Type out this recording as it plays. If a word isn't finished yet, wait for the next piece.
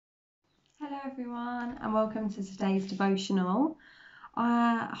everyone, and welcome to today's devotional.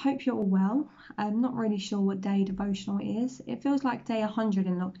 I hope you're all well. I'm not really sure what day devotional is. It feels like day 100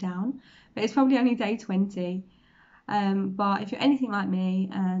 in lockdown, but it's probably only day 20. But if you're anything like me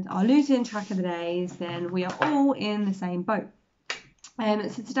and are losing track of the days, then we are all in the same boat.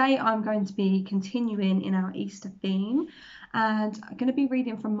 So today I'm going to be continuing in our Easter theme, and I'm going to be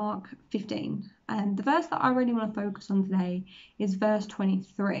reading from Mark 15. And the verse that I really want to focus on today is verse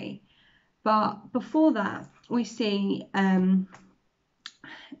 23. But before that, we see,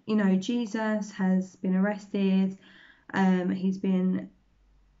 Jesus has been arrested. He's been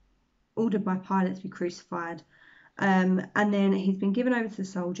ordered by Pilate to be crucified. And then he's been given over to the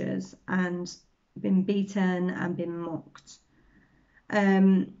soldiers and been beaten and been mocked.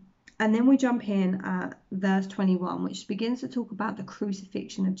 And then we jump in at verse 21, which begins to talk about the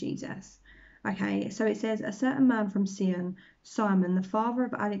crucifixion of Jesus. Okay, so it says, a certain man from Sion, Simon, the father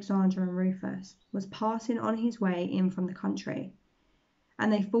of Alexander and Rufus, was passing on his way in from the country,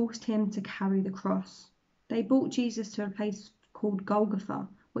 and they forced him to carry the cross. They brought Jesus to a place called Golgotha,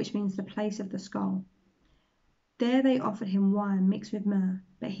 which means the place of the skull. There they offered him wine mixed with myrrh,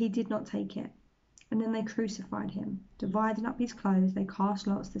 but he did not take it. And then they crucified him. Dividing up his clothes, they cast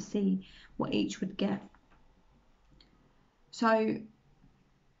lots to see what each would get. So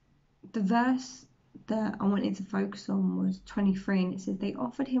the verse that I wanted to focus on was 23, and it says, they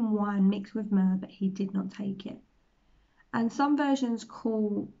offered him wine mixed with myrrh, but he did not take it. And some versions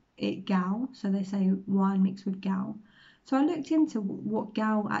call it gall, so they say wine mixed with gall. So I looked into what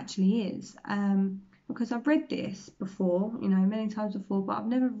gall actually is, because I've read this before, many times before, but I've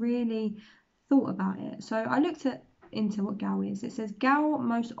never really thought about it. So I looked into what gall is. It says gall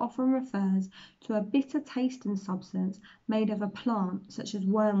most often refers to a bitter tasting substance made of a plant such as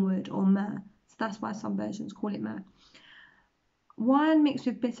wormwood or myrrh. So that's why some versions call it myrrh. Wine mixed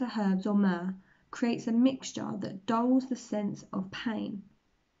with bitter herbs or myrrh creates a mixture that dulls the sense of pain.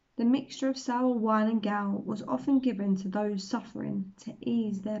 The mixture of sour wine and gall was often given to those suffering to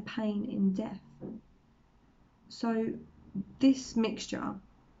ease their pain in death. So this mixture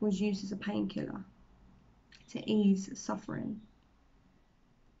was used as a painkiller to ease suffering,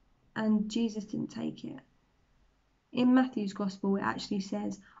 and Jesus didn't take it. In Matthew's gospel, it actually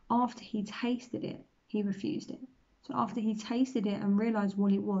says after he tasted it, he refused it. So after he tasted it and realized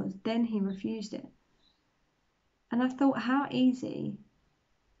what it was, then he refused it. And I thought, how easy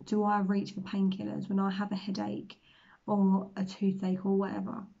do I reach for painkillers when I have a headache or a toothache or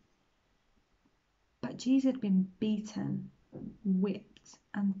whatever? But Jesus had been beaten, whipped,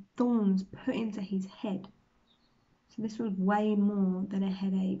 and thorns put into his head. So this was way more than a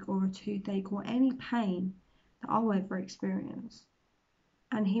headache or a toothache or any pain that I'll ever experience.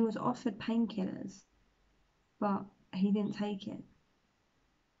 And he was offered painkillers, but he didn't take it.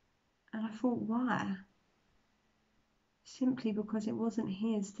 And I thought, why? Simply because it wasn't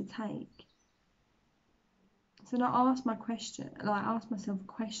his to take. So then I asked myself a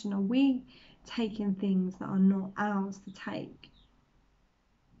question, are we taking things that are not ours to take?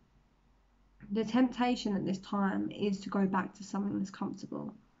 The temptation at this time is to go back to something that's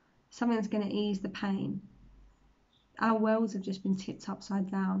comfortable, something that's going to ease the pain. Our worlds have just been tipped upside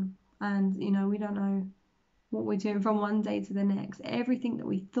down, and we don't know what we're doing from one day to the next. Everything that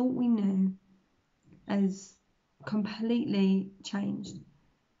we thought we knew has completely changed.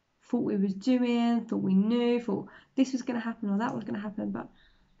 Thought we was doing, thought we knew, thought this was going to happen or that was going to happen, but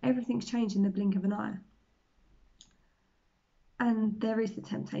everything's changed in the blink of an eye. And there is the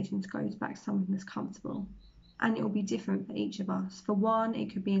temptation to go back to something that's comfortable, and it will be different for each of us. For one,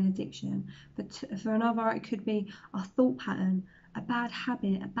 it could be an addiction, but for another, it could be a thought pattern, a bad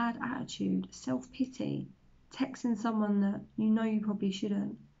habit, a bad attitude, self-pity, texting someone that you probably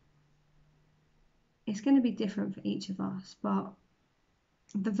shouldn't. It's going to be different for each of us, but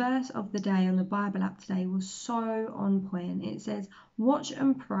the verse of the day on the Bible app today was so on point. It says, watch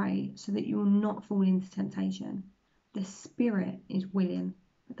and pray so that you will not fall into temptation. The spirit is willing,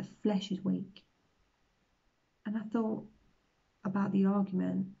 but the flesh is weak. And I thought about the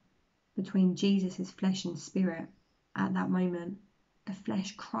argument between Jesus' flesh and spirit at that moment. The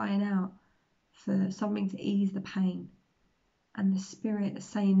flesh crying out for something to ease the pain, and the spirit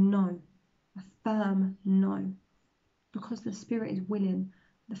saying no, a firm no. Because the spirit is willing,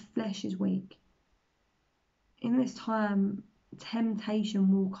 the flesh is weak. In this time,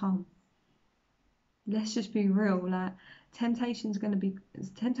 temptation will come. Let's just be real, temptation's going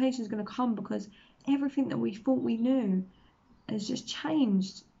to come because everything that we thought we knew has just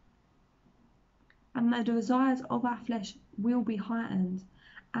changed, and the desires of our flesh will be heightened,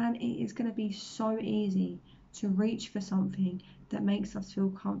 and it is going to be so easy to reach for something, that makes us feel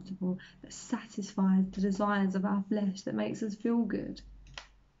comfortable, that satisfies the desires of our flesh, that makes us feel good,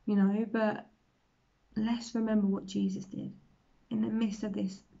 but let's remember what Jesus did in the midst of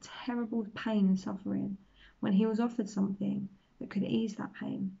this terrible pain and suffering. When he was offered something that could ease that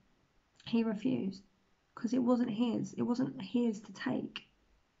pain, he refused because it wasn't his to take.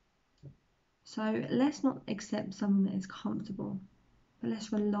 So let's not accept something that is comfortable, but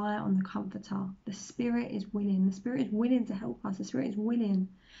let's rely on the Comforter. The Spirit is willing. The Spirit is willing to help us. The Spirit is willing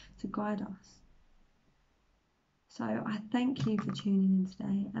to guide us. So I thank you for tuning in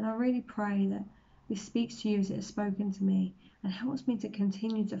today, and I really pray that this speaks to you as it has spoken to me and helps me to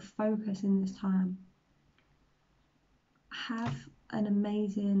continue to focus in this time. Have an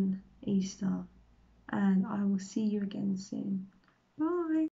amazing Easter, and I will see you again soon. Bye.